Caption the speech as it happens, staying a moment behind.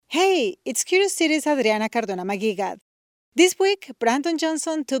Hey, it's Curious City's Adriana Cardona-Maguigad. This week, Brandon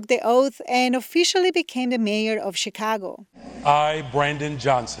Johnson took the oath and officially became the mayor of Chicago. I, Brandon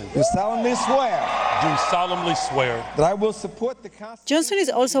Johnson, do solemnly swear that I will support the Constitution. Johnson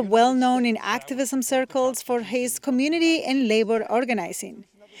is also well known in activism circles for his community and labor organizing.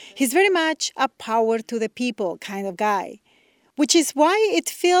 He's very much a power to the people kind of guy, which is why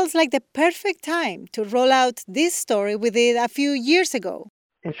it feels like the perfect time to roll out this story we did a few years ago.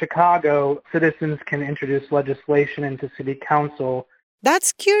 In Chicago, citizens can introduce legislation into city council.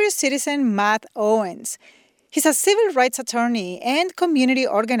 That's curious citizen Matt Owens. He's a civil rights attorney and community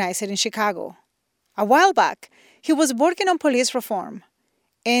organizer in Chicago. A while back, he was working on police reform.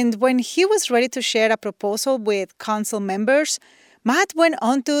 And when he was ready to share a proposal with council members, Matt went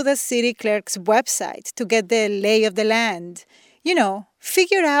onto the city clerk's website to get the lay of the land.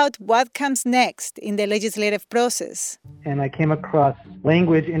 Figure out what comes next in the legislative process. And I came across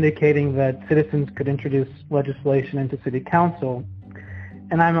language indicating that citizens could introduce legislation into city council.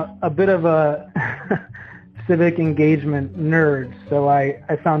 And I'm a bit of a civic engagement nerd, so I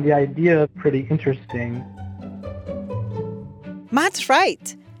found the idea pretty interesting. Matt's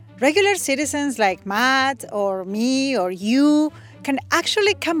right. Regular citizens like Matt or me or you can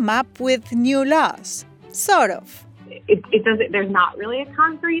actually come up with new laws, sort of. It doesn't. There's not really a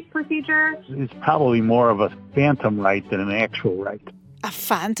concrete procedure. It's probably more of a phantom right than an actual right. A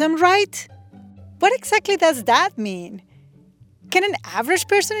phantom right? What exactly does that mean? Can an average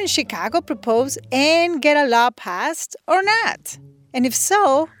person in Chicago propose and get a law passed or not? And if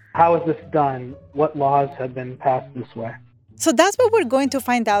so, how is this done? What laws have been passed this way? So that's what we're going to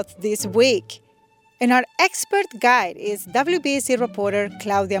find out this week. And our expert guide is WBC reporter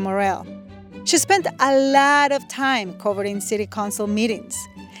Claudia Morel. She spent a lot of time covering city council meetings.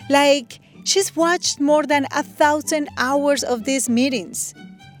 She's watched more than 1,000 hours of these meetings.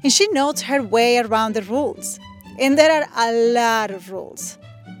 And she knows her way around the rules. And there are a lot of rules.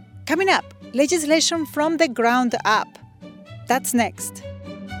 Coming up, legislation from the ground up. That's next.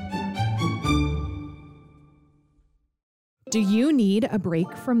 Do you need a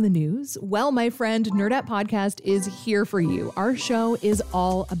break from the news? Well, my friend, Nerdette Podcast is here for you. Our show is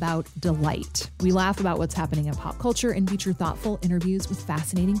all about delight. We laugh about what's happening in pop culture and feature thoughtful interviews with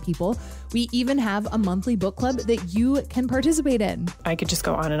fascinating people. We even have a monthly book club that you can participate in. I could just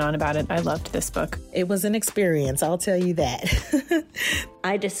go on and on about it. I loved this book. It was an experience, I'll tell you that.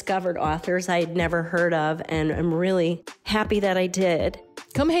 I discovered authors I had never heard of, and I'm really happy that I did.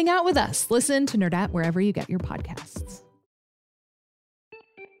 Come hang out with us. Listen to Nerdette wherever you get your podcasts.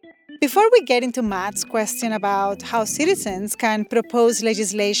 Before we get into Matt's question about how citizens can propose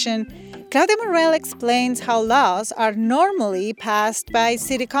legislation, Claudia Morel explains how laws are normally passed by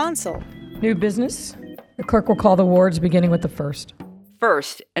City Council. New business. The clerk will call the wards beginning with the first.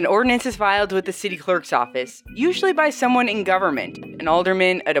 First, an ordinance is filed with the city clerk's office, usually by someone in government, an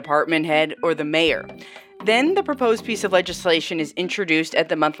alderman, a department head, or the mayor. Then the proposed piece of legislation is introduced at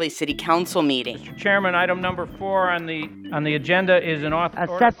the monthly city council meeting. Mr. Chairman, item number 4 on the agenda is a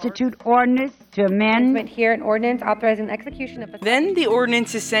substitute ordinance to amend. Here, an ordinance authorizing execution of. Then the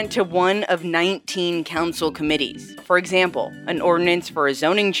ordinance is sent to one of 19 council committees. For example, an ordinance for a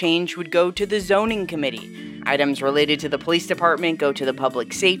zoning change would go to the zoning committee. Items related to the police department go to the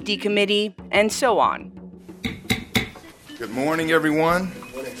public safety committee, and so on. Good morning, everyone.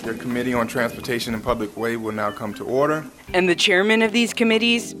 Your Committee on Transportation and Public Way will now come to order. And the chairman of these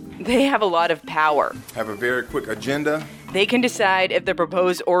committees, they have a lot of power. Have a very quick agenda. They can decide if the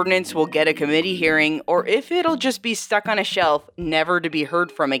proposed ordinance will get a committee hearing or if it'll just be stuck on a shelf, never to be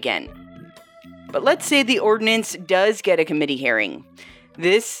heard from again. But let's say the ordinance does get a committee hearing.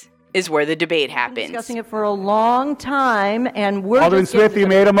 This is where the debate happens. Discussing it for a long time, and we're Alderman Smith, you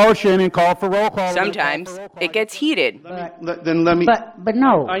made a motion and called for roll call. Sometimes it gets heated. Then let me. But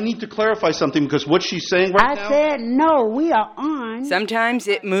no. I need to clarify something because what she's saying right now. I said no. We are on. Sometimes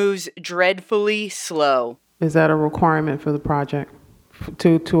it moves dreadfully slow. Is that a requirement for the project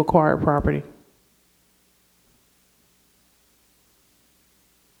to acquire property?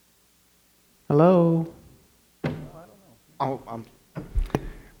 Hello.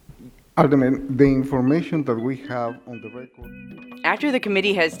 Aldermen, the information that we have on the record. After the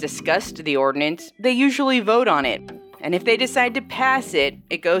committee has discussed the ordinance, they usually vote on it. And if they decide to pass it,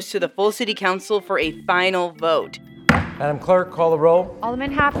 it goes to the full city council for a final vote. Madam Clerk, call the roll.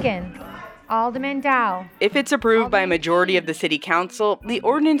 Alderman Hopkins. Alderman Dow. If it's approved by a majority of the city council, the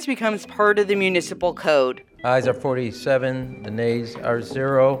ordinance becomes part of the municipal code. Ayes are 47, the nays are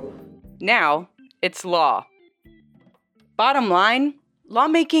 0. Now, it's law. Bottom line,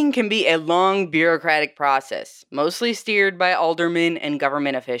 Lawmaking can be a long bureaucratic process, mostly steered by aldermen and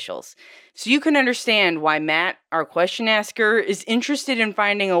government officials. So you can understand why Matt, our question asker, is interested in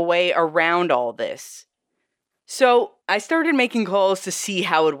finding a way around all this. So I started making calls to see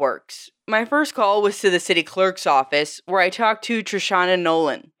how it works. My first call was to the city clerk's office, where I talked to Trishana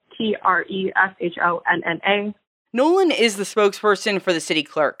Nolan. Treshonna. Nolan is the spokesperson for the city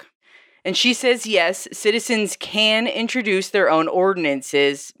clerk. And she says, yes, citizens can introduce their own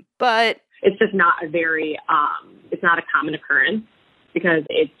ordinances, but it's just not it's not a common occurrence because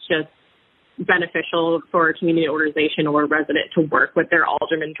it's just beneficial for a community organization or a resident to work with their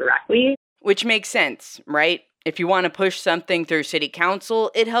alderman directly. Which makes sense, right? If you want to push something through city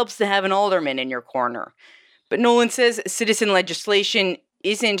council, it helps to have an alderman in your corner. But Nolan says citizen legislation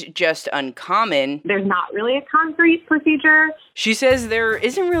isn't just uncommon. There's not really a concrete procedure. She says there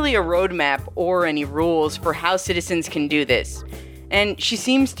isn't really a roadmap or any rules for how citizens can do this. And she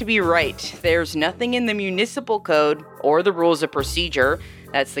seems to be right. There's nothing in the municipal code or the rules of procedure.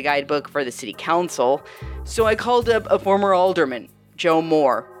 That's the guidebook for the city council. So I called up a former alderman, Joe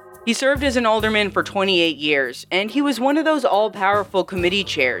Moore. He served as an alderman for 28 years, and he was one of those all-powerful committee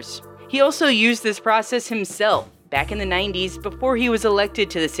chairs. He also used this process himself back in the 90s before he was elected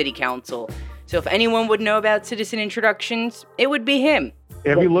to the city council. So if anyone would know about citizen introductions, it would be him.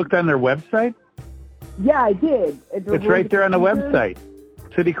 Have you looked on their website? Yeah, I did. It's right there on the website.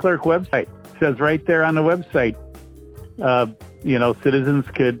 City clerk website. It says right there on the website, citizens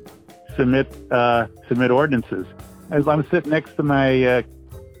could submit ordinances. I'm sitting next to my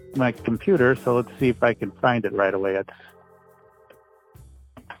computer, so let's see if I can find it right away.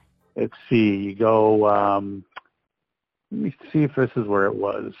 Let's see. You go. Let me see if this is where it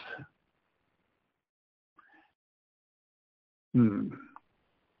was.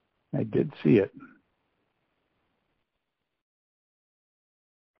 I did see it.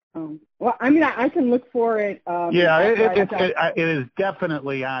 Well, I mean, I can look for it. It is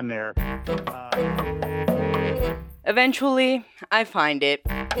definitely on there. Eventually, I find it.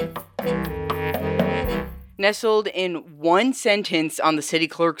 Nestled in one sentence on the city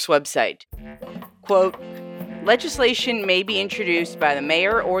clerk's website. Quote, legislation may be introduced by the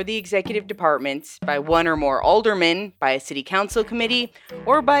mayor or the executive departments, by one or more aldermen, by a city council committee,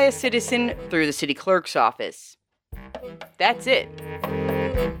 or by a citizen through the city clerk's office. That's it.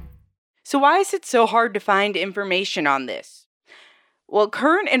 So why is it so hard to find information on this? Well,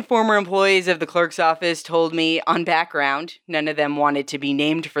 current and former employees of the clerk's office told me on background, none of them wanted to be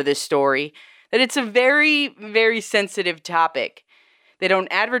named for this story, that it's a very, very sensitive topic. They don't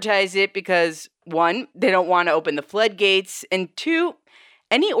advertise it because, one, they don't want to open the floodgates, and two,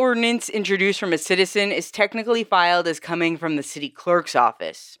 any ordinance introduced from a citizen is technically filed as coming from the city clerk's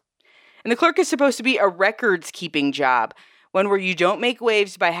office. And the clerk is supposed to be a records-keeping job, one where you don't make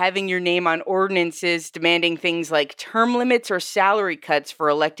waves by having your name on ordinances demanding things like term limits or salary cuts for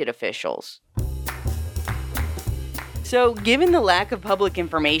elected officials. So, given the lack of public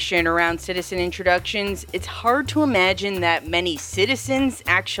information around citizen introductions, it's hard to imagine that many citizens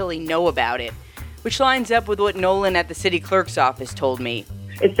actually know about it, which lines up with what Nolan at the city clerk's office told me.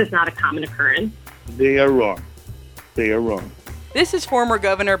 It's just not a common occurrence. They are wrong. They are wrong. This is former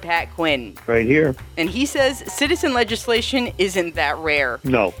Governor Pat Quinn. Right here. And he says citizen legislation isn't that rare.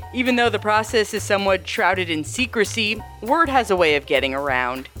 No. Even though the process is somewhat shrouded in secrecy, word has a way of getting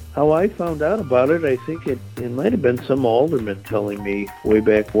around. How I found out about it, I think it might have been some alderman telling me way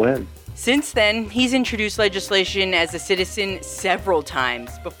back when. Since then, he's introduced legislation as a citizen several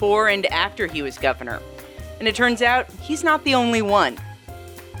times, before and after he was governor. And it turns out he's not the only one.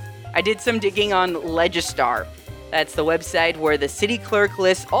 I did some digging on Legistar. That's the website where the city clerk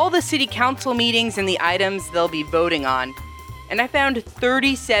lists all the city council meetings and the items they'll be voting on. And I found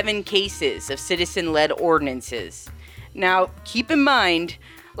 37 cases of citizen-led ordinances. Now, keep in mind,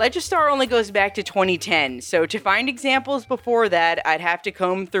 Legistar only goes back to 2010, so to find examples before that, I'd have to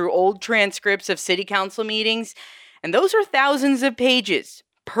comb through old transcripts of city council meetings, and those are thousands of pages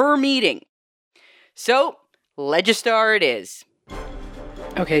per meeting. So, Legistar it is.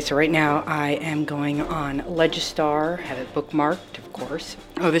 Okay, so right now I am going on Legistar, have it bookmarked, of course.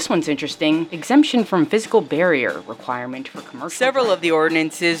 Oh, this one's interesting. Exemption from physical barrier requirement for commercial. Several of the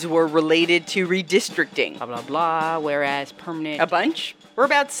ordinances were related to redistricting, blah, blah, blah, whereas permanent. A bunch were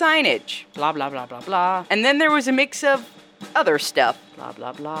about signage, blah, blah, blah, blah, blah. And then there was a mix of other stuff, blah,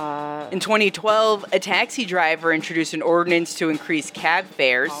 blah, blah. In 2012, a taxi driver introduced an ordinance to increase cab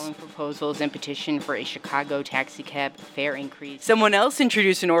fares, following proposals and petition for a Chicago taxi cab fare increase. Someone else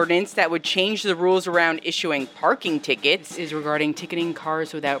introduced an ordinance that would change the rules around issuing parking tickets. This is regarding ticketing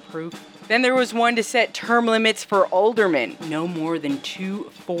cars without proof. Then there was one to set term limits for aldermen, no more than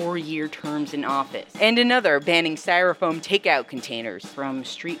 2 4-year terms in office. And another banning styrofoam takeout containers from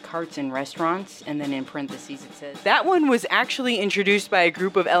street carts and restaurants, and then in parentheses it says, that one was actually introduced by a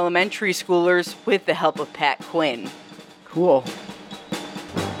group of elementary schoolers with the help of Pat Quinn. Cool.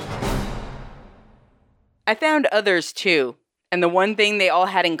 I found others too, and the one thing they all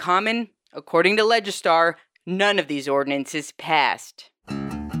had in common, according to Legistar, none of these ordinances passed.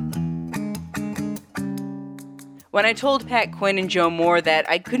 When I told Pat Quinn and Joe Moore that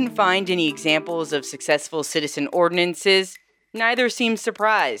I couldn't find any examples of successful citizen ordinances, neither seemed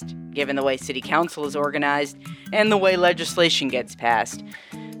surprised, given the way city council is organized and the way legislation gets passed.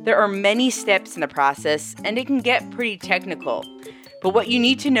 There are many steps in the process, and it can get pretty technical. But what you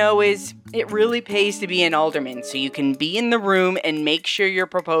need to know is, it really pays to be an alderman, so you can be in the room and make sure your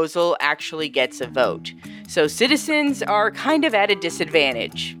proposal actually gets a vote. So citizens are kind of at a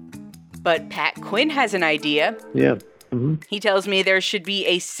disadvantage. But Pat Quinn has an idea. Yeah. Mm-hmm. He tells me there should be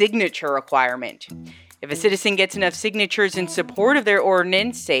a signature requirement. If a citizen gets enough signatures in support of their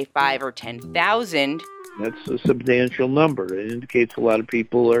ordinance, say 5,000 or 10,000, that's a substantial number. It indicates a lot of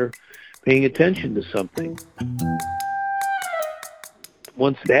people are paying attention to something.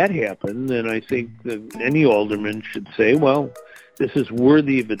 Once that happens, then I think that any alderman should say, well, this is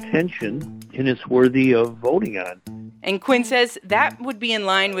worthy of attention and it's worthy of voting on. And Quinn says that would be in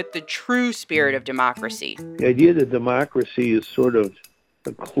line with the true spirit of democracy. The idea that democracy is sort of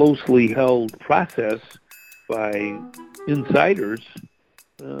a closely held process by insiders,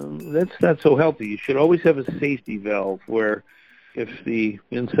 that's not so healthy. You should always have a safety valve where if the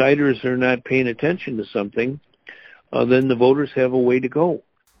insiders are not paying attention to something, then the voters have a way to go.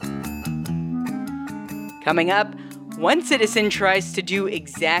 Coming up, one citizen tries to do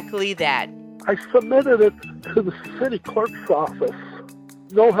exactly that. I submitted it to the city clerk's office.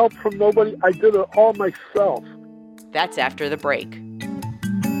 No help from nobody. I did it all myself. That's after the break.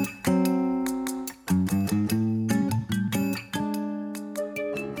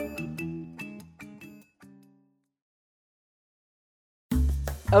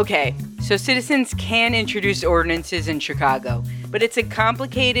 Okay, so citizens can introduce ordinances in Chicago, but it's a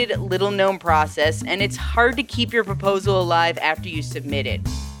complicated, little-known process, and it's hard to keep your proposal alive after you submit it.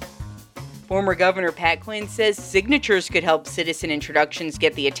 Former Governor Pat Quinn says signatures could help citizen introductions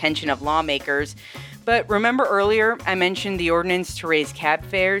get the attention of lawmakers. But remember earlier I mentioned the ordinance to raise cab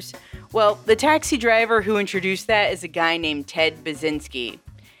fares? Well, the taxi driver who introduced that is a guy named Ted Baczynski.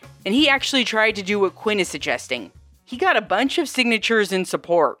 And he actually tried to do what Quinn is suggesting. He got a bunch of signatures in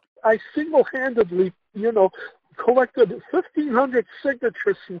support. I single-handedly, collected 1,500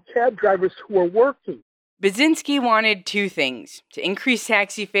 signatures from cab drivers who were working. Baczynski wanted two things, to increase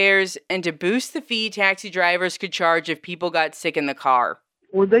taxi fares and to boost the fee taxi drivers could charge if people got sick in the car.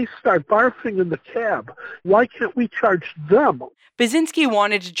 When they start barfing in the cab, why can't we charge them? Baczynski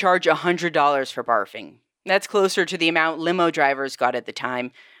wanted to charge $100 for barfing. That's closer to the amount limo drivers got at the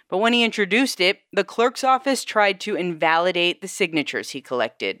time. But when he introduced it, the clerk's office tried to invalidate the signatures he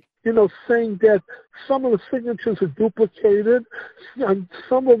collected. Saying that some of the signatures are duplicated, and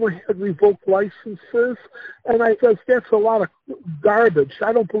some of them had revoked licenses, and I guess that's a lot of garbage.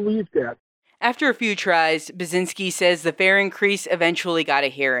 I don't believe that. After a few tries, Baczynski says the fare increase eventually got a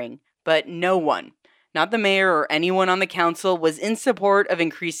hearing, but no one, not the mayor or anyone on the council, was in support of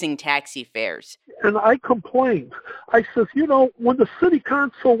increasing taxi fares. And I complained. I said, when the city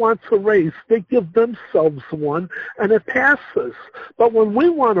council wants a raise, they give themselves one, and it passes. But when we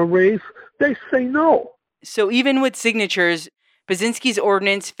want a raise, they say no. So even with signatures, Baczynski's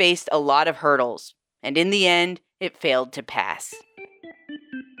ordinance faced a lot of hurdles, and in the end, it failed to pass.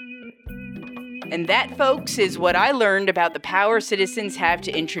 And that, folks, is what I learned about the power citizens have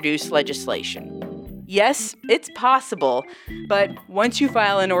to introduce legislation. Yes, it's possible, but once you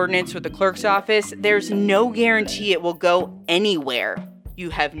file an ordinance with the clerk's office, there's no guarantee it will go anywhere. You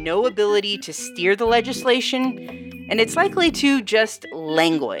have no ability to steer the legislation, and it's likely to just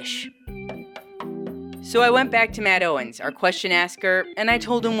languish. So I went back to Matt Owens, our question asker, and I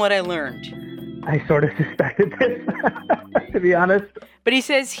told him what I learned. I sort of suspected this, to be honest. But he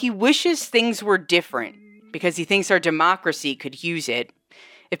says he wishes things were different, because he thinks our democracy could use it.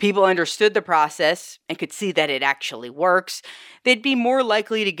 If people understood the process and could see that it actually works, they'd be more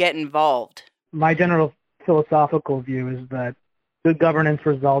likely to get involved. My general philosophical view is that good governance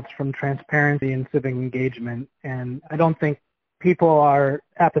results from transparency and civic engagement, and I don't think people are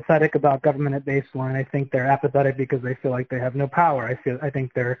apathetic about government at baseline. I think they're apathetic because they feel like they have no power. I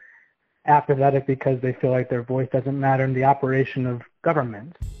think they're apathetic because they feel like their voice doesn't matter in the operation of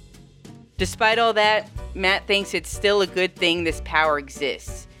government. Despite all that, Matt thinks it's still a good thing this power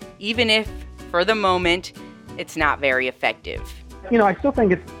exists, even if, for the moment, it's not very effective. I still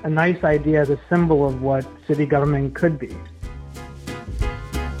think it's a nice idea as a symbol of what city government could be.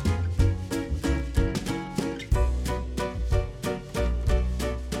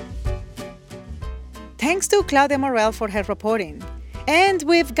 Thanks to Claudia Morel for her reporting. And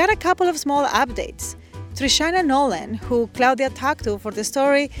we've got a couple of small updates. Trishana Nolan, who Claudia talked to for the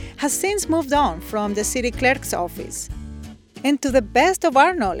story, has since moved on from the city clerk's office. And to the best of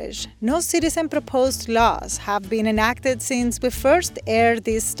our knowledge, no citizen-proposed laws have been enacted since we first aired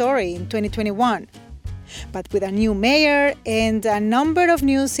this story in 2021. But with a new mayor and a number of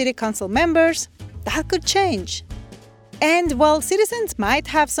new city council members, that could change. And while citizens might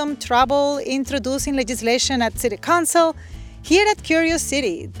have some trouble introducing legislation at city council, here at Curious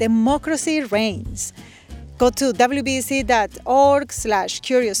City, democracy reigns. Go to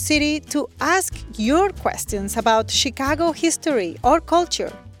wbc.org/CuriousCity to ask your questions about Chicago history or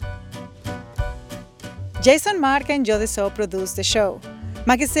culture. Jason Mark and Jody So produce the show.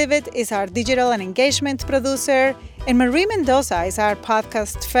 Maggie Sivit is our digital and engagement producer, and Marie Mendoza is our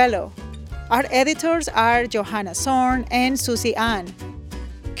podcast fellow. Our editors are Johanna Zorn and Susie Ann.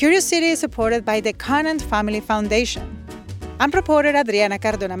 Curious City is supported by the Conant Family Foundation. I'm reporter Adriana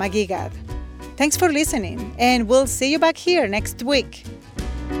Cardona Maguigad. Thanks for listening, and we'll see you back here next week.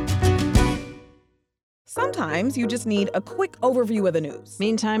 Sometimes you just need a quick overview of the news.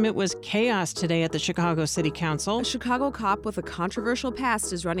 Meantime, it was chaos today at the Chicago City Council. A Chicago cop with a controversial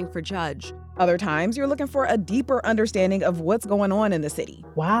past is running for judge. Other times, you're looking for a deeper understanding of what's going on in the city.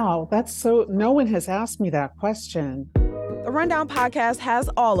 Wow, no one has asked me that question. The Rundown podcast has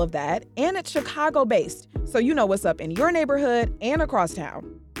all of that, and it's Chicago-based, so you know what's up in your neighborhood and across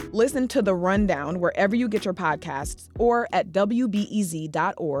town. Listen to The Rundown wherever you get your podcasts or at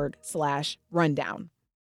wbez.org/rundown.